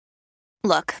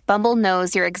Look, Bumble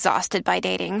knows you're exhausted by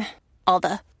dating. All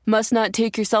the must not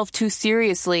take yourself too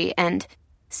seriously and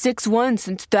 6'1"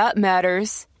 since that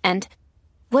matters. And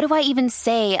what do I even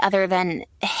say other than,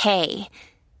 hey?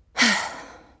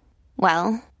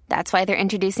 Well, that's why they're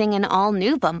introducing an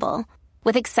all-new Bumble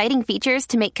with exciting features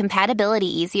to make compatibility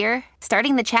easier,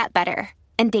 starting the chat better,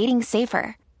 and dating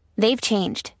safer. They've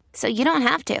changed, so you don't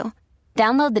have to.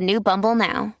 Download the new Bumble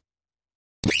now.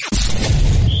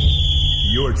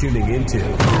 You're tuning into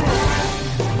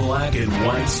Black and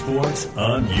White Sports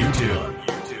on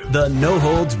YouTube. The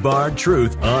no-holds-barred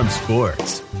truth on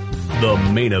sports. The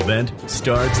main event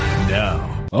starts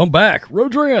now. I'm back.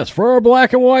 Rodriguez for our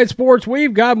Black and White Sports.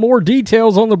 We've got more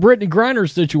details on the Brittney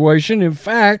Griner situation. In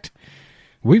fact,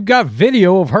 we've got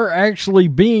video of her actually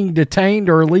being detained,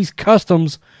 or at least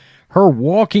customs, her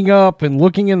walking up and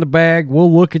looking in the bag.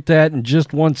 We'll look at that in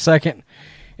just 1 second.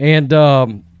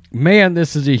 And, man,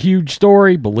 this is a huge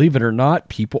story. Believe it or not,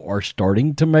 people are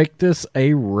starting to make this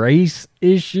a race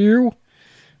issue.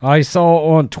 I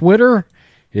saw on Twitter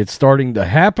it's starting to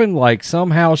happen, like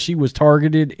somehow she was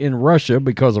targeted in Russia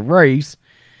because of race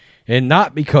and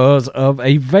not because of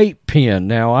a vape pen.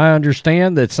 Now, I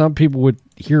understand that some people would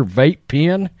hear vape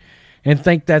pen and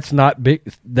think that's not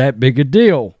that big a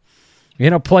deal.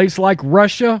 In a place like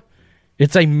Russia,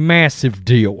 it's a massive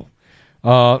deal.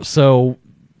 So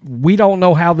we don't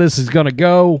know how this is going to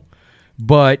go,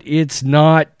 but it's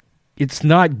not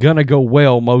going to go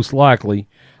well, most likely.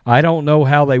 I don't know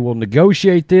how they will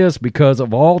negotiate this, because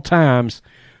of all times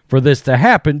for this to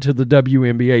happen to the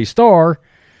WNBA star,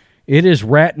 it is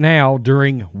right now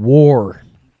during war.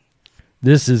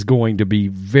 This is going to be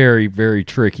very, very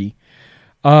tricky.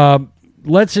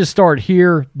 Let's just start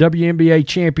here. WNBA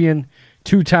champion,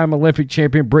 two-time Olympic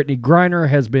champion Brittney Griner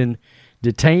has been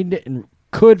detained and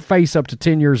could face up to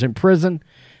 10 years in prison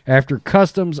after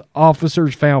customs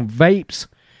officers found vapes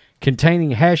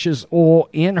containing hashish oil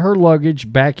in her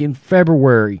luggage back in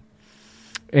February.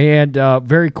 And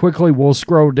very quickly, we'll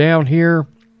scroll down here.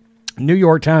 New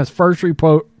York Times first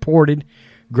reported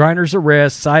Griner's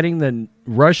arrest, citing the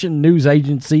Russian news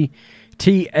agency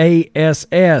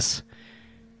TASS.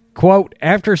 Quote,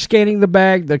 after scanning the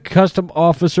bag, the custom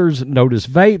officers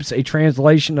noticed vapes. A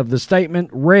translation of the statement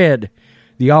read,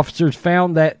 the officers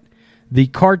found that the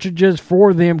cartridges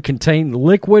for them contained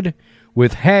liquid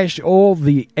with hash oil.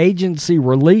 The agency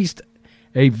released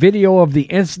a video of the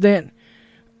incident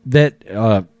that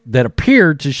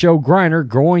appeared to show Griner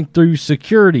going through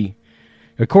security.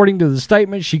 According to the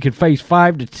statement, she could face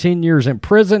 5 to 10 years in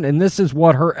prison, and this is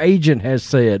what her agent has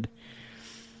said.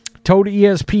 Told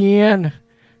ESPN,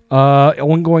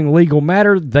 ongoing legal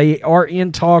matter, they are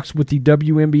in talks with the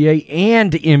WNBA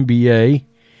and NBA.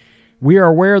 We are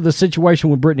aware of the situation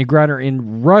with Brittney Griner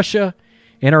in Russia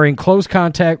and are in close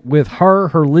contact with her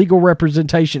legal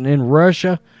representation in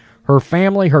Russia, her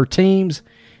family, her teams,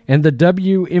 and the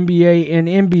WNBA and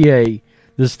NBA.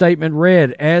 The statement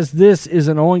read, as this is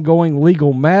an ongoing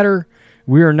legal matter,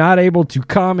 we are not able to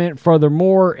comment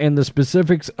furthermore on the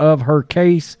specifics of her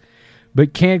case,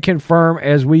 but can confirm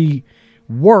as we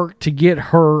work to get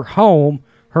her home,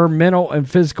 her mental and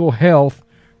physical health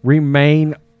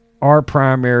remain our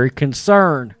primary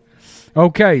concern.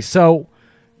 Okay, so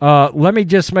let me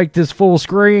just make this full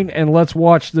screen and let's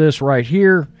watch this right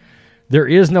here. There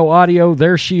is no audio.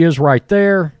 There she is right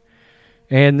there.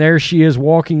 And there she is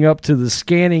walking up to the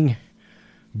scanning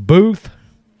booth.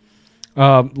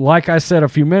 Like I said a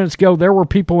few minutes ago, there were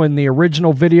people in the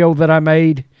original video that I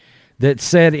made that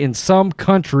said in some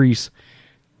countries,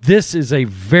 this is a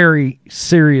very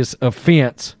serious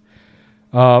offense.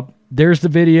 There's the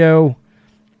video.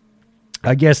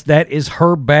 I guess that is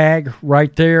her bag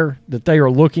right there that they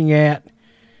are looking at.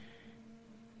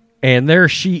 And there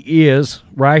she is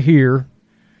right here.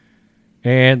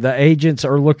 And the agents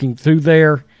are looking through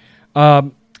there.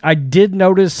 I did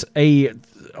notice a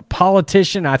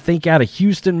politician, I think out of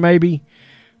Houston maybe,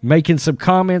 making some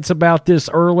comments about this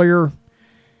earlier.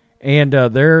 And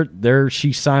there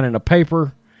she's signing a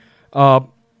paper. They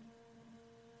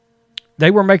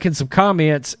were making some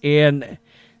comments, and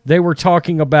they were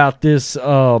talking about this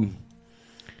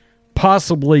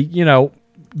possibly,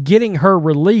 getting her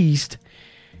released.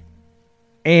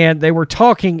 And they were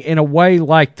talking in a way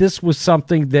like this was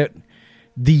something that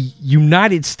the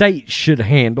United States should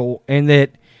handle, and that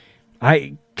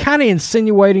I kind of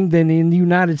insinuating that in the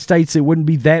United States it wouldn't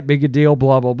be that big a deal,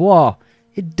 blah, blah, blah.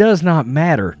 It does not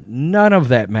matter. None of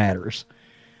that matters.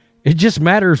 It just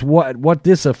matters what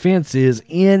this offense is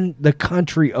in the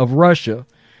country of Russia.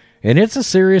 And it's a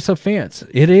serious offense.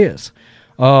 It is.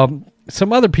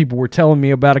 Some other people were telling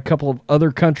me about a couple of other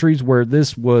countries where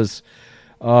this was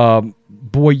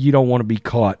boy, you don't want to be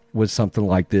caught with something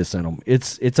like this in them.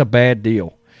 It's a bad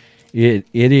deal. It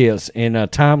is. In a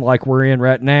time like we're in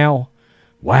right now,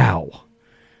 wow.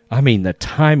 I mean, the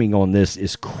timing on this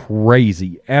is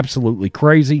crazy. Absolutely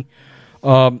crazy.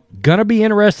 Gonna be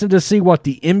interested to see what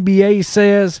the NBA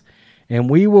says, and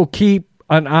we will keep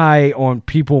an eye on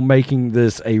people making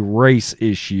this a race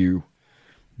issue.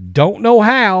 Don't know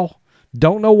how.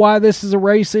 Don't know why this is a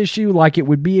race issue, like it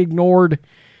would be ignored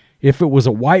if it was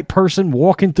a white person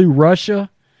walking through Russia.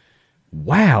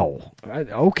 Wow.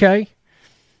 Okay.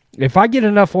 If I get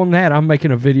enough on that, I'm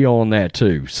making a video on that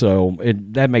too. So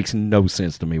that makes no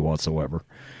sense to me whatsoever.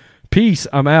 Peace.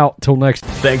 I'm out. Till next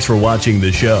time. Thanks for watching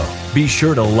the show. Be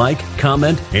sure to like,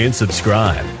 comment, and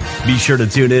subscribe. Be sure to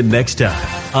tune in next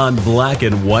time on Black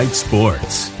and White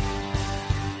Sports.